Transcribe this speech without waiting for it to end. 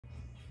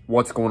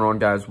What's going on,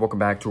 guys? Welcome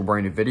back to a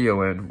brand new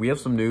video, and we have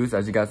some news.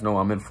 As you guys know,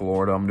 I'm in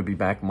Florida. I'm going to be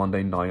back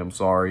Monday night. I'm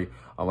sorry.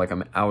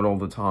 I'm out all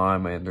the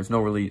time, and there's no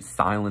really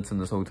silence in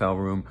this hotel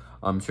room.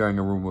 I'm sharing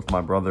a room with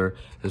my brother.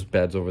 His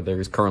bed's over there.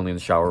 He's currently in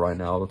the shower right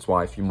now. That's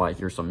why if you might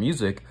hear some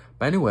music.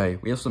 But anyway,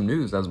 we have some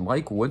news as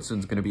Mike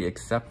Woodson's going to be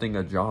accepting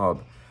a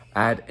job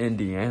at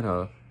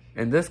Indiana.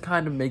 And this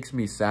kind of makes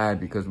me sad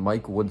because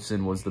Mike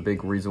Woodson was the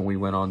big reason we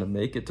went on to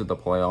make it to the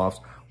playoffs,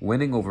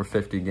 winning over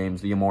 50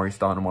 games. The Amari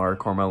Stoudemire,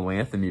 Carmelo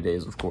Anthony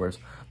days, of course.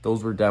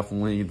 Those were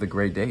definitely the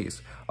great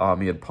days.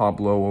 You had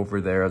Pablo over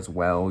there as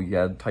well. You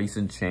had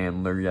Tyson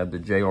Chandler. You had the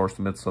J.R.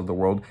 Smiths of the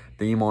world,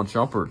 the Iman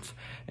Shumperts.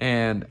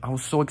 And I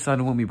was so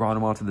excited when we brought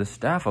him onto this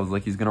staff. I was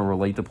like, he's going to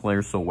relate to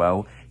players so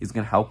well. He's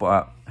going to help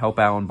out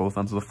on both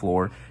ends of the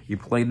floor. He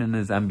played in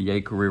his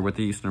NBA career with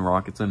the Houston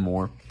Rockets and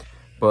more.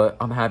 But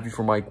I'm happy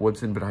for Mike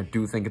Woodson, but I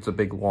do think it's a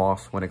big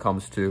loss when it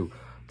comes to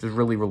just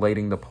really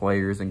relating to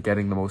players and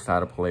getting the most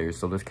out of players.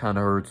 So this kind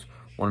of hurts.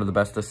 One of the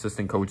best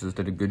assistant coaches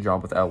did a good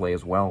job with LA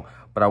as well.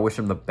 But I wish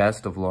him the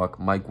best of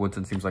luck. Mike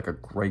Woodson seems like a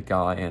great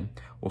guy, and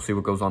we'll see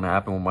what goes on to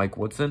happen with Mike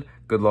Woodson.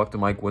 Good luck to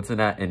Mike Woodson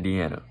at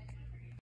Indiana.